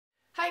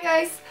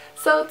Hi guys!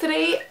 So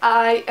today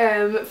I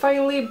am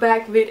finally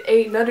back with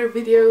another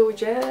video.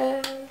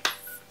 Yeah.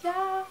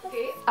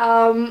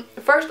 Okay.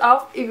 First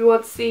off, if you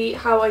want to see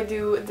how I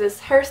do this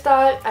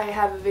hairstyle, I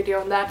have a video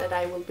on that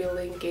I will be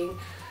linking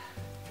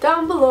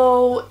down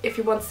below if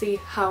you want to see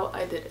how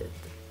I did it,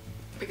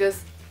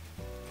 because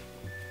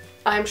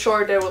I'm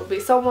sure there will be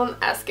someone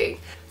asking.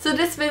 So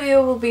this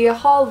video will be a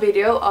haul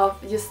video of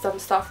just some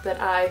stuff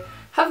that I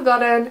have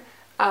gotten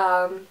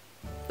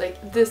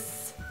like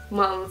this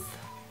month,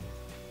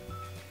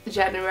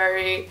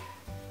 January,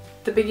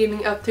 the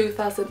beginning of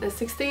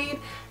 2016,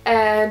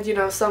 and you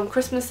know, some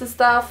Christmas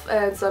stuff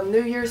and some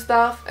New Year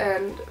stuff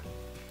and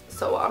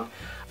so on.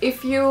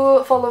 If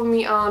you follow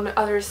me on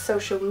other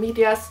social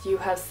medias, you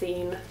have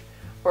seen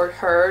or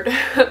heard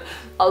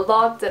a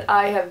lot that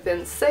I have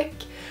been sick.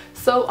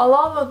 So a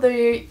lot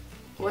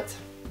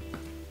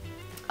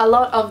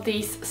of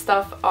these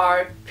stuff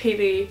are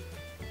pity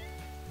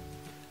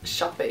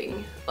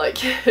shopping, like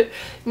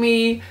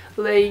me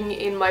laying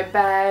in my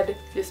bed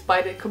just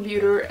by the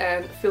computer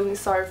and feeling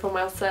sorry for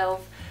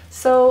myself.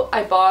 So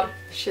I bought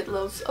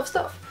shitloads of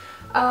stuff,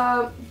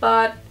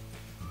 but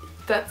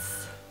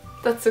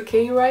that's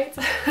okay, right?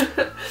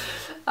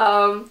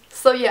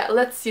 So yeah,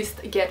 let's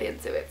just get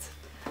into it.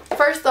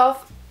 First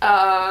off,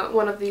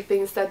 one of the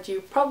things that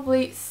you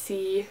probably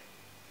see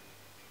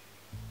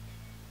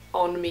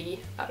on me,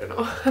 I don't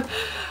know,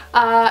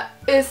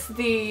 is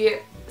the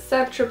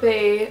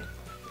Tropez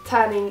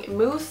tanning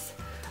mousse.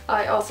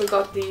 I also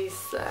got these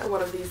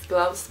one of these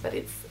gloves, but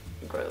it's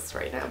gross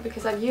right now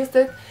because I've used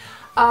it.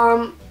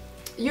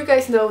 You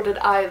guys know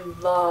that I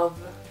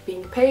love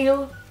being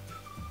pale.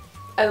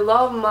 I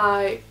love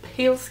my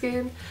pale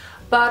skin,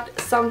 but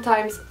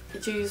sometimes you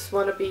just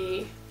want to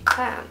be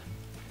tan.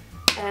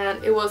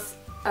 And it was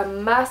a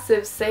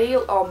massive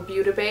sale on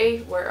Beauty Bay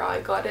where I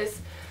got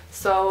this,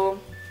 so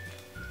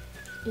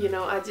you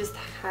know, I just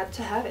had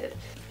to have it.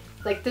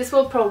 Like, this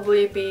will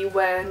probably be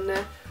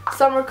when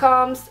summer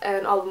comes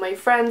and all of my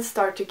friends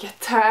start to get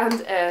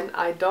tanned and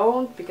I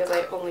don't, because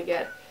I only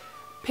get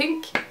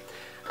pink.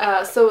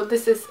 So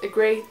this is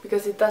great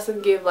because it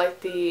doesn't give like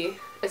the,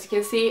 as you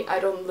can see, I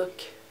don't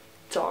look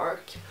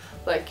dark.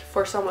 Like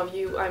for some of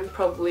you I'm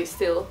probably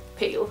still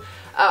pale,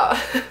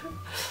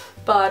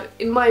 but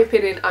in my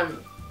opinion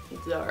I'm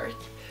dark,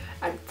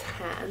 I'm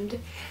tanned.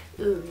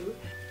 Ooh.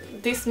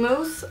 This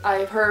mousse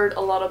I've heard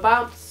a lot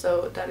about,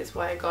 so that is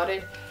why I got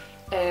it,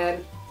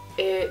 and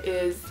it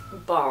is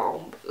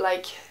bomb.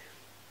 Like,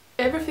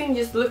 everything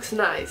just looks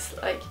nice.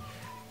 Like,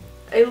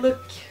 I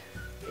look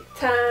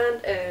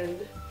tan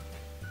and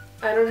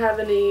I don't have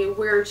any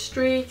weird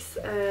streaks,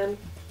 and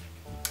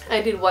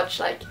I did watch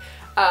like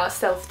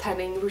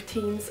self-tanning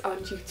routines on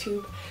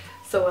YouTube,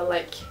 so I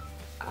like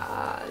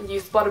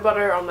use body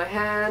butter on my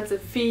hands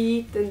and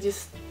feet and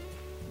just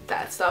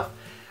that stuff.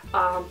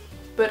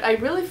 But I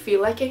really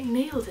feel like I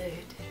nailed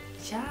it.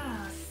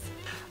 Yes.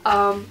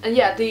 And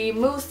yeah, the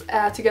mousse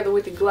together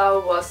with the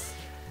glove was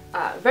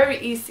very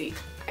easy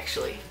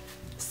actually.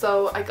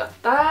 So I got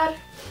that,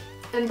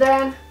 and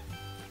then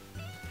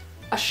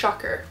a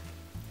shocker.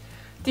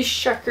 The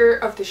shocker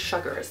of the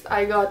shockers.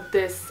 I got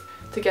this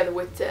together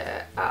with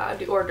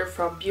the order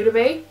from Beauty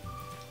Bay.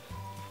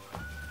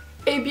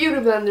 A beauty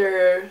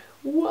blender.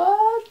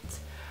 What?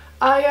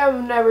 I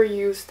have never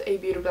used a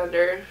beauty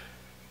blender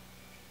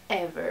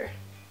ever.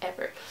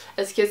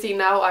 As you can see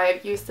now, I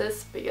have used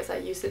this because I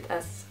used it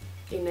as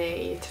in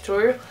a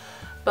tutorial,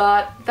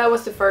 but that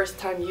was the first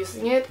time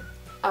using it.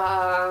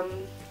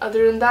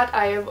 Other than that,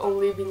 I have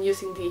only been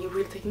using the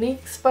Real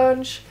Technique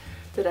sponge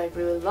that I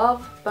really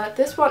love, but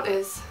this one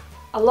is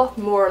a lot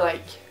more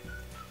like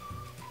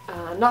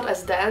not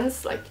as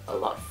dense, like a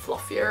lot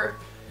fluffier.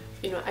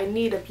 You know, I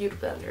need a beauty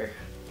blender,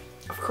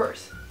 of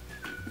course.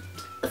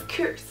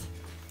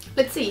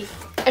 Let's see,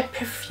 a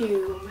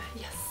perfume.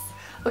 Yes.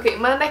 Okay,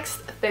 my next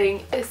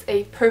thing is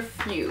a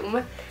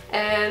perfume,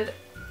 and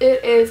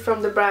it is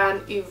from the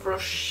brand Yves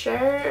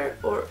Rocher,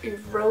 or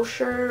Yves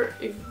Rocher.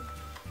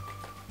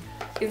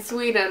 In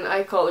Sweden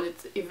I call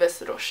it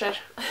Yves Rocher.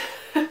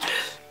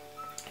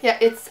 Yeah,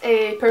 it's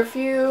a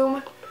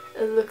perfume.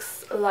 It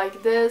looks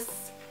like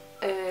this,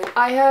 and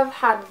I have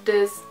had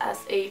this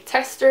as a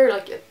tester,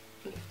 like a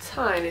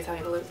tiny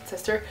little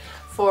tester,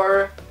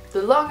 for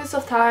the longest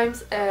of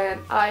times,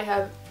 and I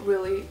have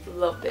really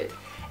loved it.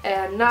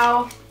 And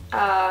now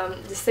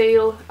the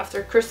sale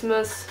after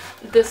Christmas,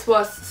 this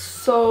was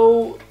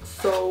so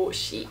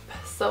cheap,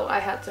 so I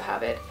had to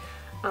have it.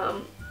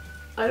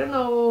 I don't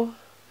know,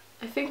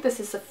 I think this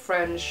is a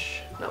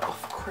French, no,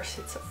 of course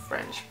it's a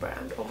French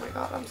brand, oh my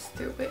god, I'm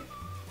stupid.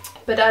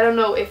 But I don't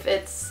know if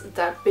it's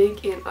that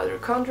big in other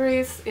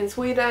countries. In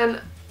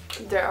Sweden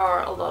there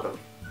are a lot of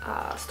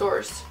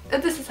stores,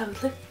 and this is how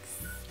it looks.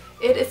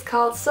 It is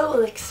called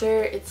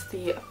Elixir. It's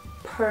the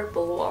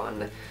purple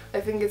one.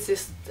 I think it's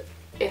just,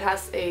 it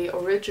has a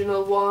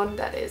original one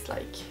that is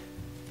like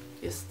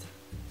just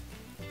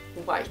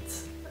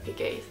white,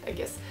 I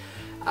guess.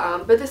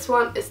 But this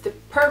one is the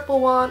purple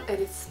one, and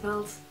it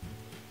smells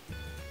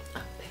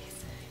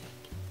amazing.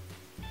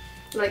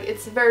 Like,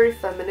 it's very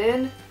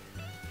feminine.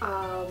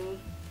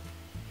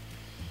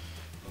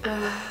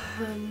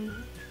 I'm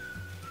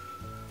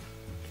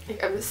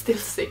still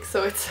sick,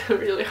 so it's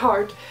really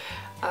hard.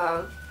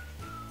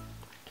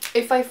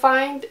 If I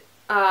find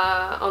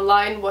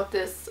online what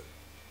this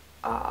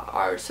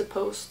are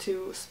supposed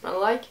to smell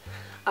like,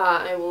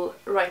 I will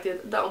write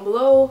it down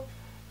below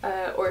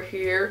or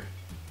here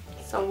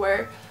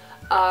somewhere,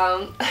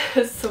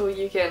 so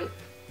you can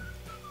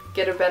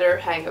get a better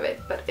hang of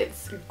it. But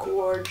it's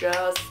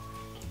gorgeous.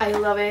 I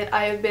love it.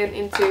 I have been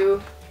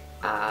into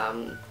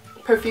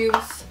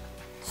perfumes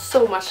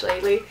so much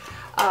lately.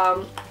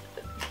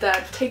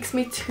 That takes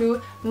me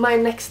to my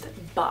next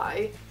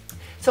buy.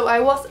 So I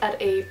was at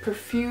a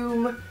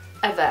perfume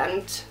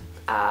event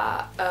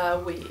a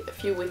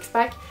few weeks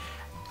back.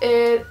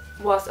 It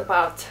was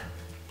about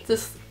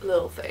this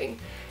little thing.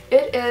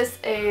 It is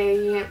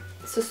a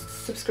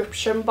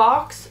subscription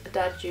box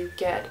that you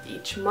get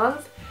each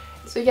month.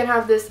 So you can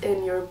have this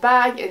in your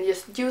bag and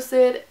just use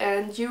it,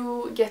 and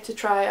you get to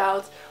try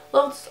out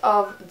loads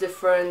of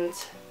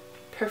different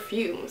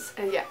perfumes.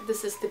 And yeah,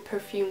 this is the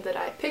perfume that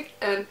I picked,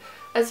 and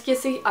as you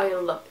can see, I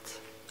love it.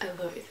 I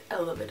love it, I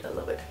love it, I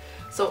love it.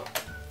 So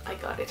I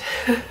got it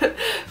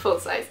full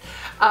size.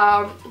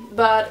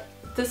 But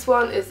this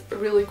one is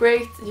really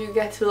great. You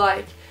get to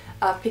like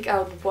pick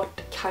out what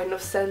kind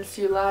of scents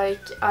you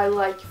like. I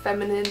like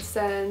feminine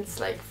scents,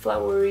 like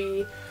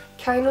flowery,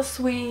 kind of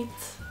sweet.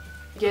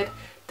 You get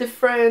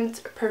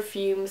different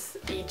perfumes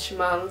each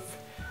month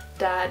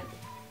that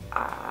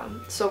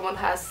someone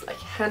has like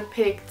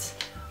handpicked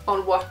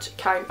on what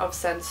kind of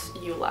scents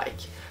you like.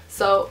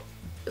 So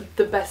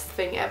the best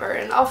thing ever.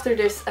 And after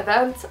this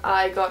event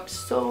I got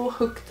so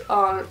hooked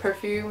on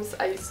perfumes.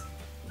 I just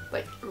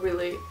like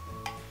really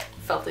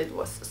felt it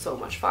was so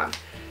much fun,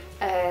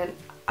 and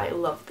I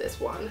love this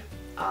one.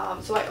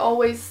 So I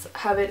always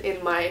have it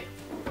in my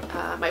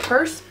my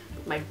purse,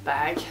 my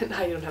bag.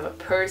 I don't have a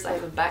purse, I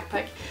have a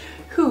backpack.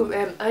 Who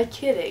am I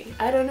kidding?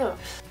 I don't know.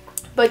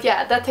 But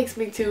yeah, that takes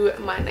me to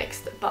my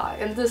next buy,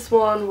 and this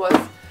one was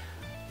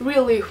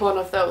really one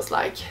of those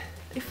like,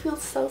 I feel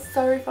so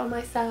sorry for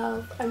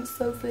myself, I'm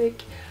so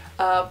sick,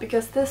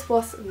 because this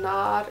was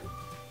not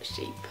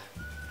cheap.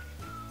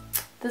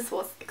 This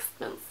was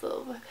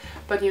expensive,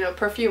 but you know,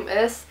 perfume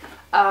is,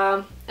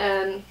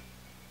 and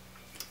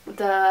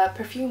the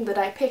perfume that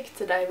I picked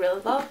that I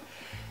really love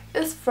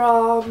is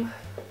from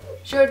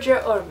Giorgio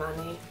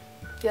Armani.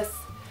 Yes,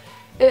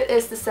 it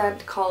is the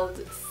scent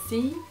called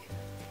Si,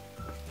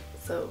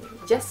 so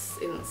yes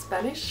in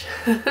Spanish.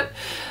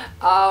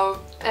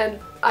 And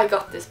I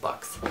got this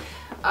box.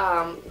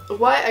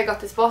 Why I got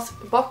this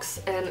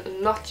box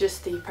and not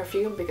just the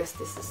perfume, because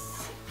this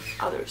is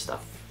other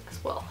stuff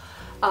as well,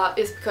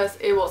 is because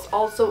it was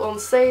also on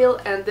sale,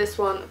 and this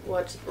one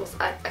was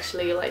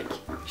actually like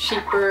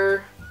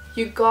cheaper.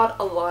 You got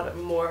a lot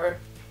more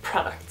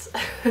products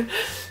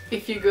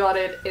if you got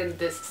it in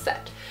this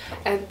set,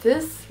 and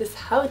this is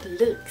how it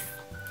looks.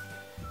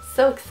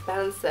 So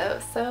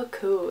expensive, so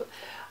cool.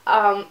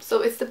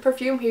 So it's the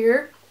perfume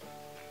here,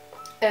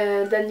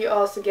 and then you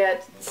also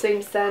get the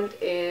same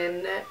scent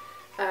in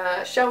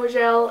shower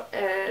gel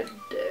and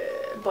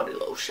body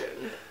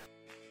lotion.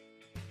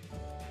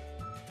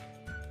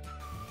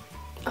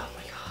 Oh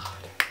my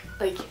god,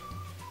 like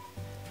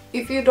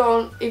if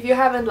you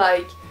haven't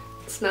like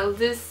smelled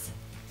this,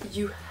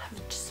 you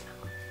have to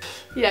smell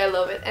it. Yeah, I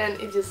love it, and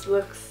it just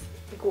looks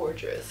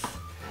gorgeous.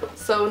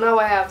 So now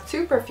I have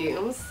two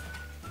perfumes,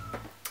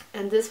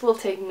 and this will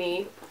take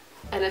me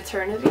an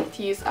eternity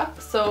to use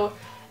up, so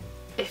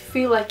I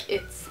feel like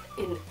it's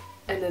an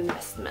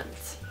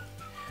investment.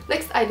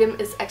 Next item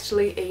is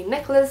actually a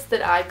necklace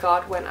that I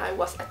got when I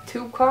was at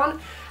TubeCon.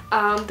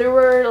 There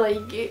were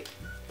like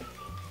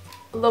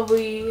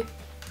lovely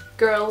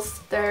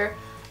girls there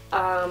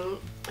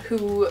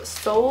who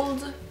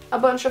sold a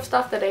bunch of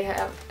stuff that they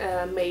have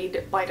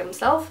made by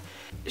themselves.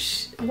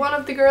 One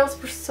of the girls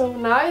was so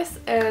nice,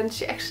 and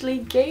she actually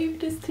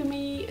gave this to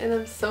me, and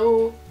I'm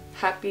so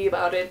happy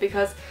about it,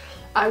 because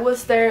I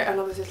was there and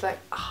I was just like,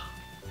 oh,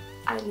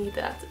 I need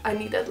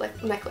that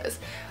like necklace.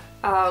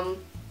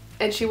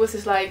 And she was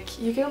just like,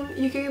 you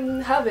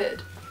can have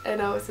it,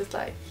 and I was just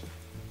like,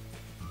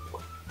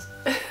 what?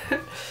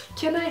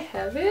 Can I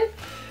have it?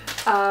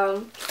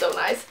 So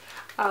nice.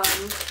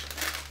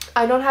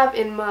 I don't have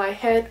in my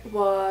head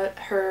what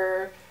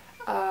her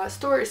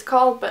store is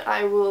called, but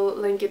I will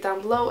link it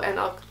down below, and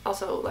I'll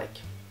also like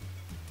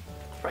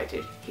write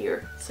it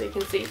here so you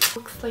can see. It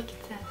looks like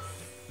this.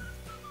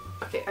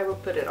 Okay, I will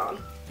put it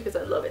on because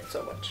I love it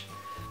so much.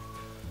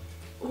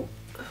 Ooh.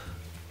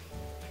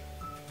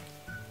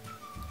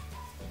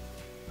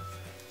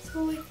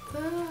 So like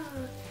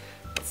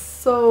that.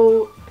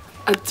 So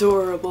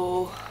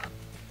adorable.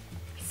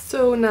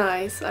 So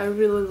nice. I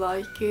really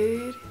like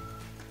it.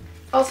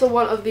 Also,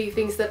 one of the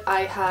things that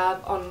I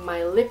have on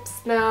my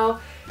lips now,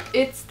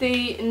 it's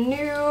the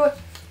new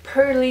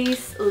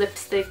Perlees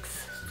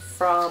lipsticks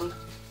from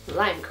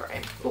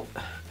LimeCrime. Ooh.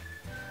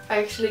 I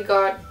actually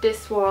got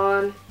this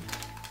one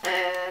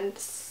and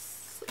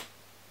some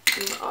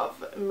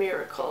of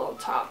Miracle on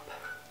top.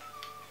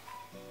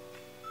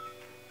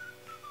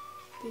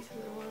 These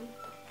are the ones.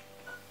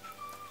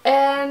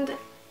 And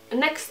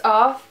next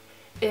off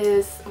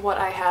is what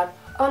I have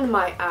on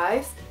my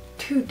eyes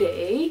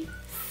today.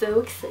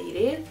 So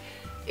excited.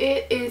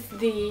 It is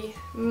the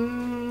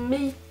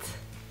Mitt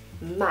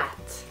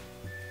Matte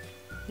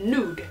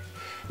Nude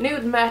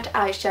Matte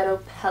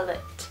Eyeshadow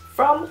Palette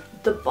from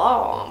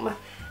theBalm.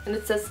 And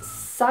it says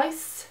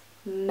size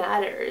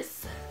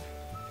matters.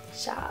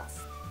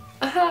 Chas.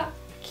 Aha,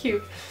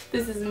 cute.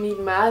 This is Mitt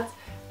Matte,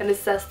 and it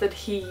says that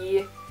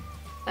he's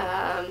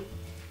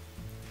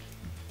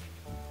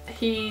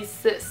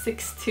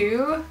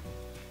 6'2".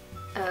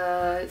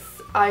 His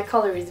eye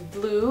color is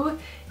blue.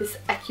 His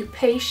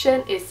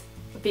occupation is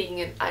being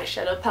an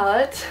eyeshadow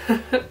palette.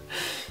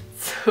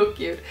 So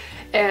cute.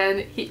 And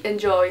he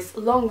enjoys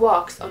long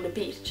walks on the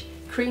beach,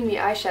 creamy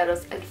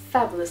eyeshadows and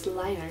fabulous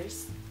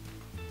liners.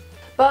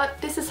 But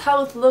this is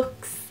how it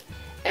looks,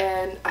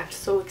 and I'm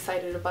so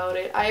excited about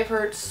it. I've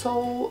heard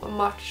so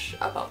much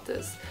about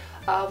this.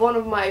 One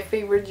of my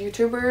favorite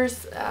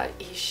YouTubers,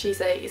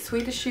 she's a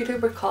Swedish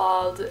YouTuber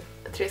called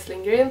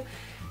Therese.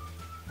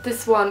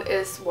 This one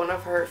is one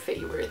of her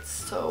favorites,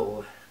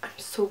 so I'm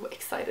so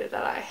excited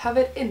that I have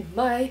it in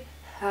my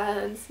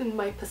hands, in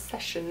my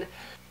possession.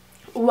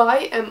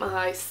 Why am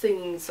I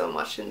singing so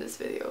much in this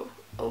video?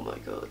 Oh my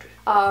god.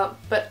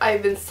 But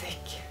I've been sick,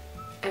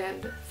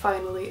 and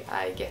finally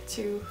I get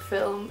to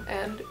film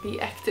and be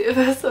active,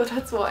 so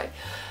that's why.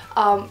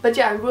 But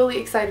yeah, I'm really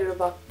excited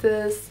about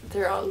this.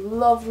 There are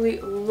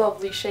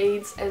lovely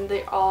shades, and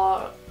they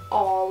are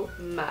all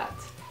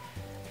matte.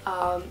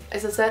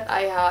 As I said,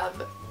 I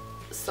have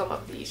some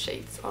of these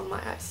shades on my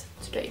eyes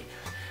today.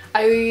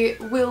 I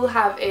will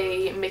have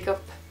a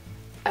makeup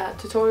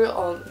tutorial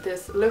on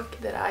this look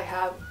that I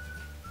have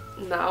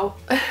now.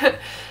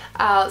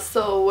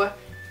 So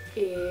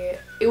it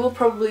will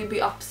probably be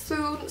up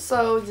soon,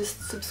 so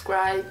just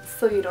subscribe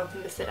so you don't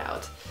miss it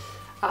out.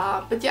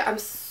 But yeah, I'm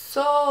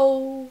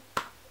so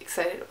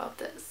excited about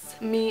this.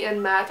 Me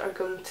and Matt are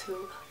going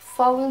to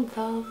fall in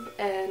love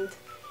and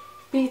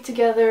be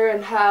together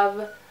and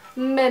have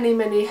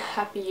many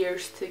happy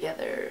years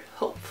together,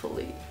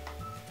 hopefully.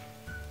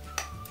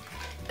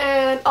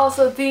 And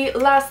also the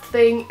last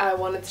thing I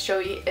wanted to show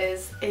you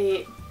is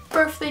a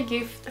birthday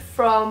gift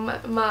from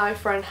my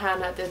friend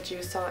Hannah that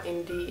you saw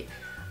in the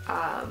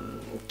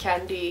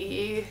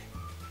candy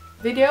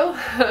video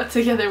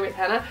together with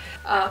Hannah.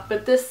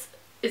 But this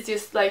is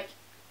just like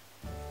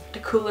the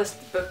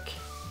coolest book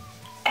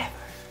ever.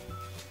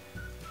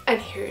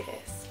 And here it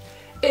is.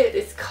 It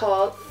is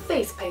called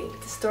Face Paint,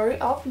 the Story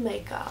of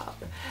Makeup.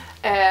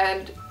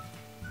 And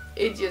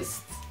it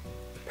just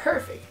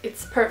perfect.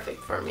 It's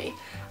perfect for me.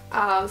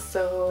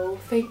 So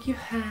thank you,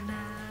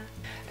 Hannah.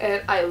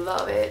 And I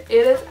love it.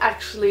 It is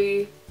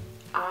actually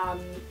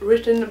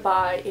written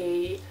by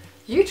a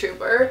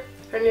YouTuber.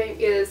 Her name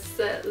is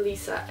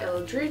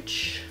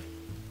Eldridge.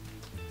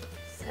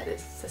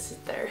 Says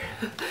it there.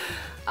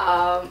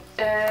 And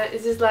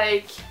it's just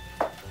like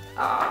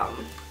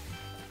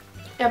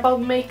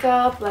about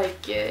makeup,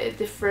 like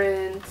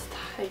different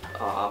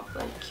type of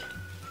like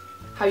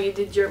how you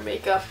did your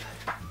makeup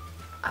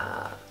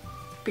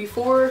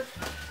before,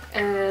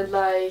 and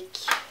like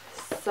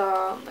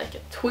some like a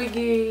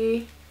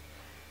Twiggy,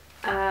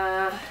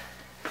 Greta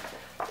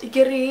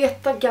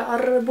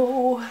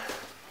Garbo.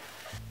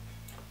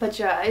 But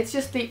yeah, it's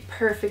just the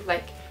perfect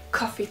like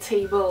coffee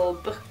table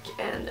book,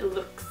 and it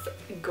looks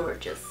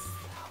gorgeous.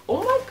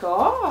 Oh my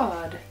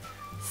god!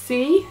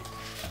 See?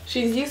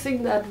 She's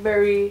using that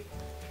very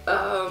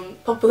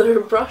popular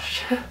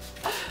brush.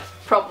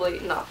 Probably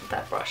not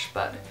that brush,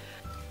 but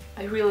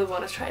I really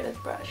want to try that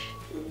brush.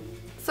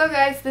 So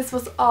guys, this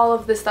was all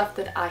of the stuff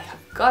that I have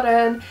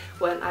gotten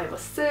when I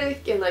was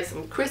sick, and like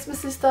some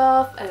Christmassy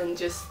stuff and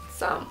just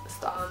some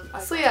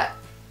stuff. So yeah,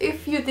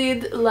 if you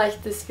did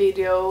like this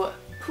video,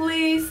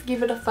 please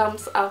give it a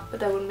thumbs up.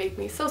 That would make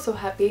me so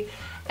happy.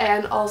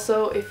 And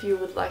also, if you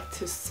would like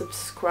to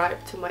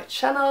subscribe to my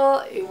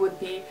channel, it would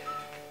be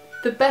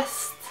the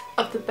best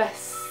of the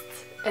best,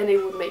 and it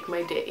would make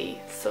my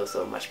day so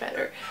much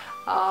better.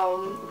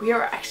 We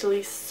are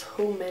actually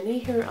so many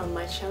here on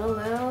my channel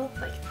now,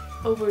 like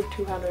over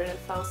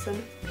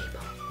 200,000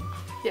 people.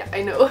 Yeah,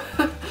 I know.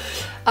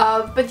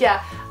 But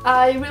yeah,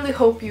 I really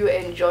hope you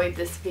enjoyed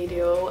this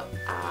video,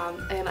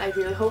 and I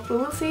really hope we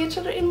will see each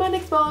other in my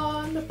next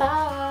one.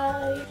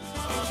 Bye!